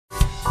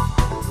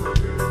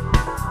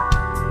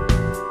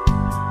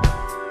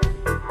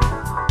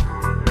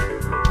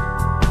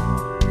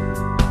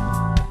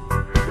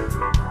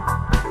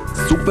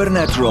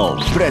Supernatural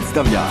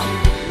predstavlja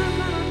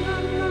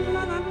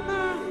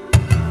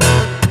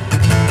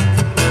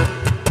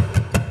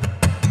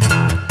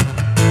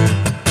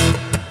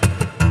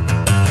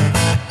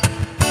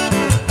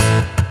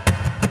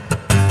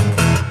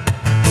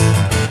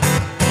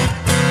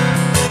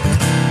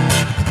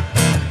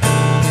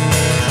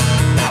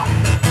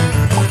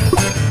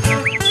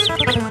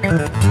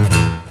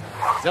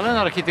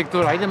Zelena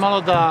arhitektura, ajde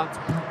malo da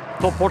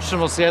to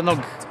počnemo sa jednog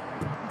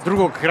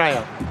drugog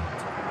kraja.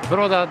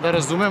 Prvo da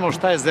razumemo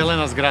šta je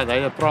zelena zgrada,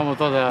 ajde da probamo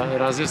to da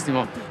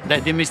razjasnimo, da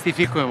je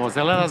demistifikujemo.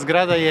 Zelena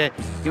zgrada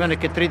ima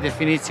neke 3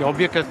 definicije.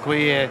 Objekat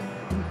koji je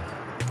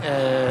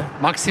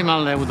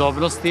maksimalne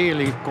udobnosti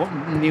ili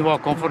nivoa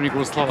komfortnih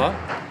uslova.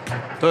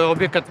 To je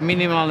objekat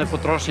minimalne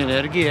potrošnje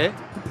energije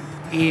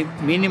i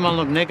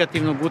minimalnog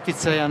negativnog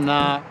uticaja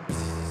na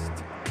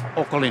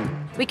okolinu.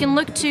 We can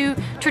look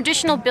to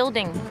traditional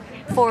building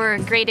for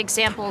great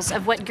examples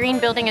of what green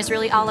building is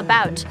really all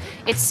about.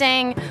 It's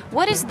saying,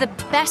 what is the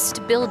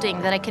best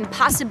building that I can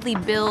possibly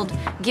build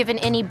given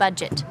any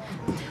budget?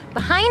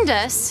 Behind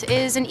us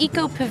is an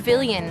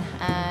eco-pavilion,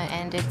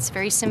 and it's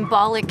very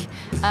symbolic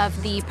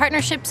of the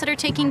partnerships that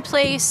are taking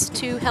place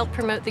to help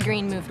promote the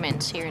green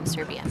movement here in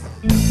Serbia.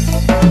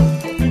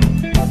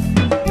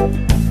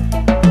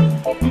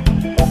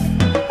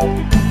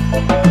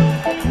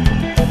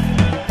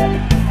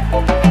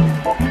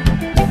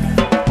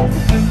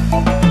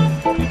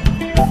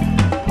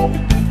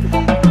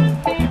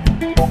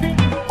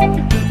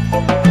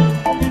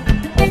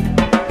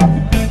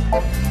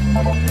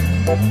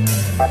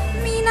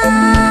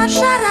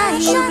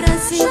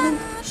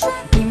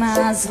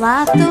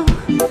 Zlato,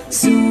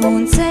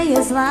 sunce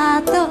je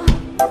zlato,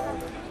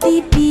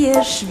 ti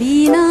piješ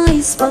vino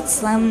ispod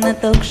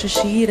slamnatog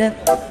šešira.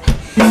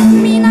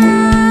 Mi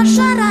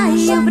naša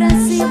raj u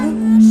Brazilu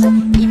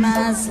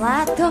ima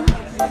zlato,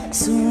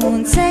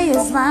 sunce je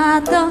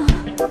zlato,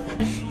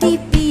 ti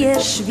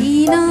piješ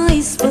vino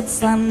ispod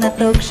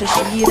slamnatog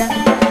šešira.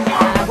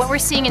 What we're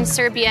seeing in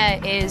Serbia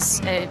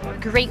is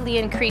greatly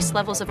increased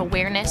levels of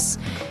awareness,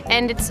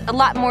 and it's a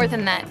lot more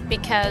than that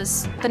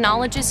because the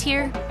knowledge is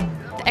here.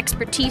 The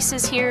expertise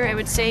is here. I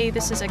would say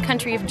this is a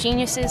country of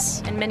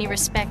geniuses in many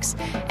respects.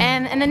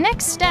 And the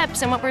next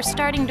steps and what we're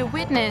starting to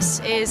witness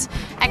is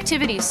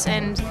activities,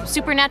 and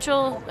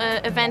Supernatural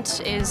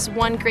event is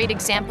one great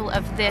example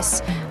of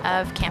this,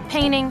 of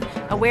campaigning,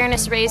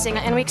 awareness raising,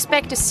 and we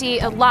expect to see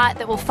a lot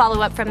that will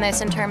follow up from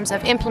this in terms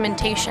of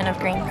implementation of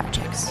green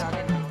projects.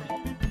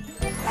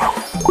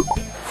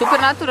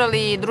 Supernatural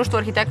i Društvo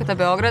arhitekata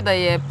Beograda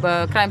je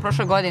krajem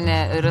prošle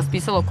godine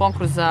raspisalo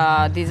konkurs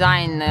za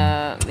dizajn,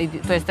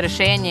 to jest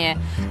rešenje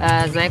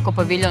za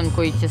ekopaviljon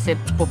koji će se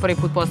po prvi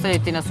put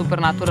postaviti na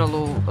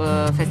Supernaturalu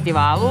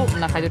festivalu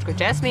na Hajdučkoj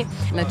česmi.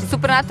 Znači,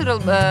 Supernatural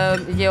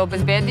je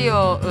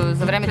obezbedio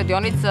za vreme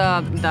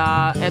radionica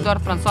da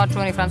Edouard François,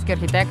 čuveni francuski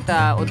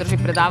arhitekta, održi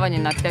predavanje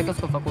na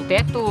Arhitektonskom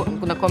fakultetu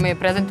na kome je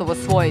prezentovao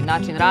svoj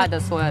način rada,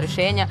 svoja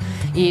rešenja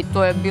i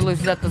to je bilo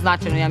izuzetno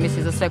značajno, ja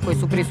mislim, za sve koji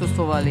su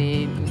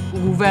prisustvovali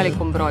u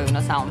velikom broju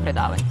na samom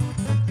predavanju.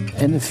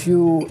 In a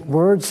few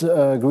words,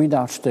 green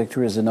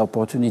architecture is an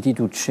opportunity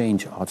to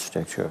change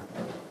architecture.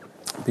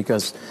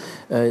 Because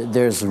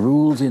there's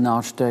rules in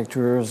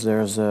architecture,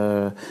 there's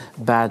a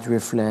bad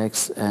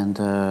reflex, and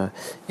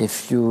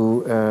if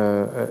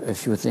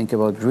you think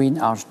about green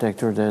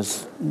architecture,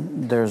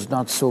 there's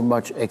not so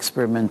much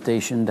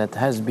experimentation that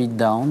has been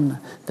done.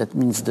 That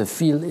means the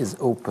field is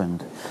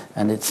opened,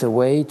 and it's a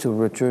way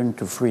to return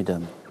to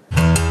freedom.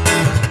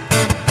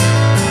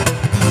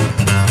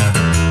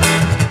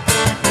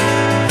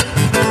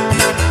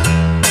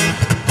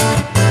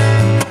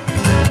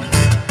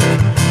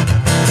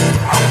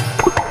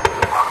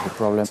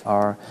 Problems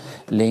are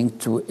linked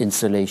to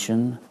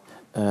insulation,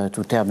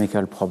 to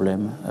thermal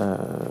problem,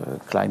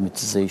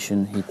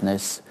 climatization,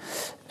 heatness,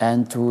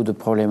 and to the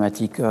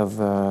problematic of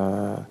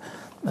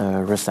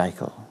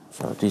recycle.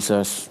 So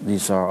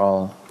these are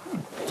all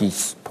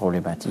these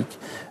problematic,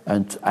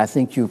 and I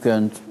think you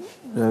can,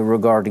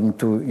 regarding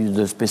to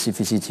the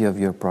specificity of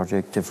your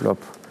project, develop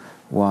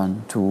 1,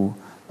 2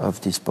 of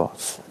these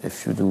parts.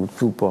 If you do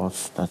 2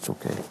 parts, that's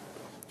okay.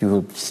 You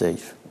will be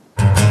safe.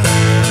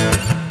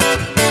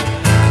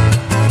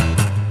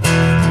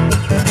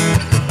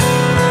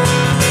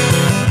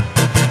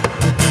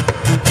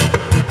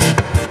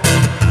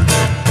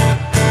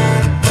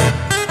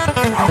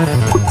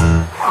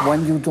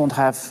 When you don't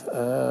have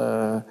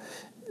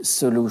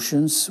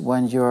solutions,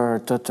 when you're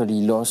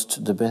totally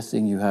lost, the best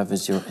thing you have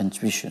is your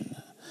intuition.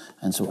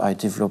 And so I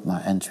developed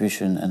my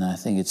intuition, and I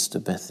think it's the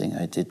best thing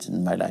I did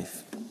in my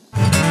life.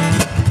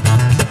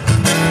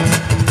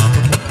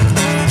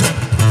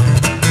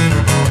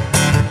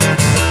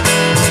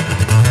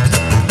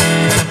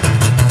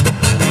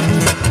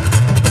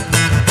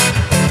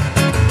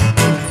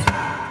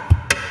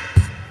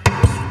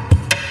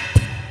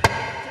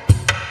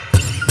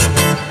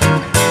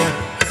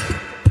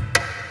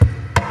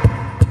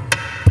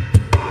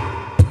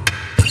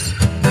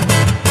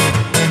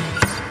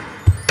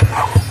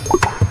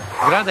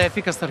 Zgrada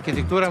efikasna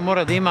arhitektura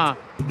mora da ima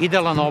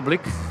idealan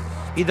oblik,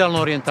 idealnu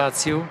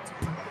orijentaciju,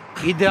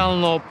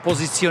 idealno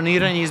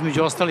pozicioniranje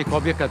između ostalih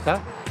objekata,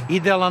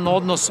 idealan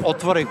odnos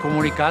otvora i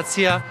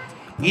komunikacija,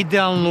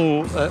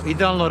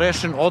 idealno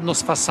rešen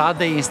odnos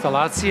fasade i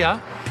instalacija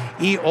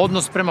i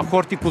odnos prema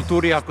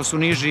hortikulturi ako su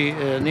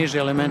niži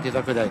elementi i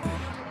tako dalje.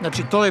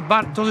 Znači, to je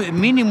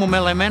minimum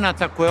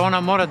elemenata koje ona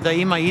mora da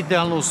ima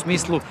idealno u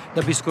smislu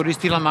da bi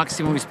iskoristila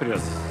maksimum iz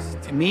prirode.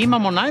 Mi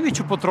imamo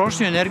najveću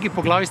potrošnju energije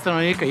po glavi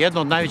stanovnika,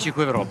 jedno od najvećih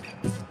u Evropi.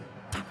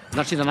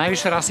 Znači da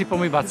najviše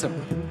rasipamo i bacamo.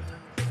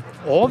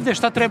 Ovde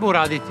šta treba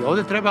uraditi?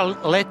 Ovde treba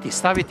leti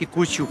staviti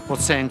kuću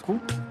pod senku,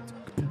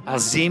 a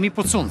zimi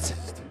pod sunce.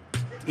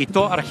 I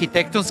to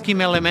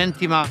arhitektonskim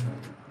elementima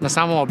na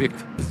samom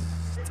objektu.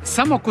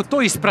 Samo ako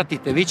to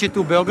ispratite, vi ćete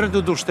u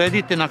Beogradu da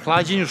uštedite na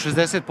hlađenju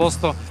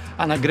 60%,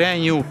 a na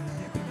grejanju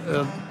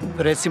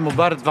recimo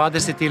bar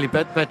 20 ili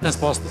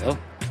 15%.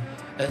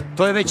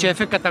 To je već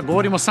efekat, a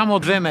govorimo samo o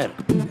dve mere.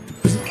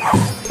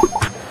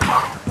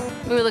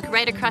 When we look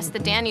right across the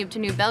Danube to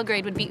New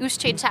Belgrade would be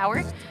Usce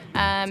Tower.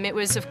 It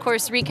was, of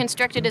course,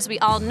 reconstructed, as we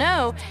all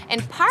know,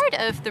 and part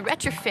of the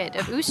retrofit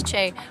of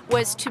Usce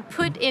was to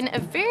put in a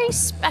very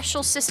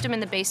special system in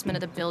the basement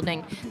of the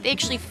building. They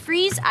actually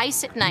freeze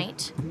ice at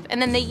night,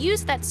 and then they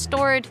use that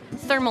stored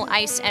thermal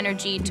ice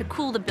energy to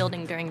cool the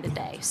building during the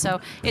day. So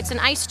it's an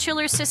ice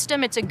chiller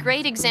system. It's a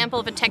great example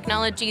of a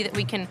technology that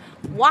we can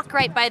walk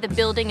right by the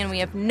building and we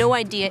have no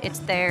idea it's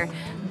there.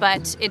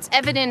 But it's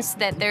evidence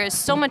that there is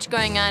so much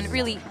going on.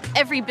 Really,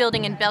 every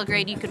building in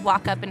Belgrade, you could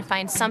walk up and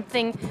find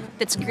something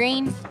that's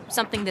green,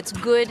 something that's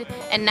good.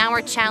 And now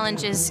our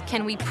challenge is,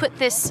 can we put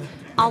this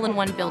all in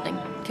one building?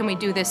 Can we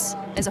do this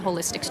as a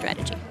holistic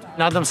strategy?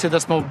 Nadam se da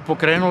smo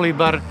pokrenuli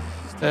bar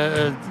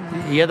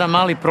jedan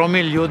mali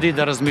promil ljudi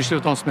da razmišljaju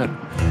u tom smeru.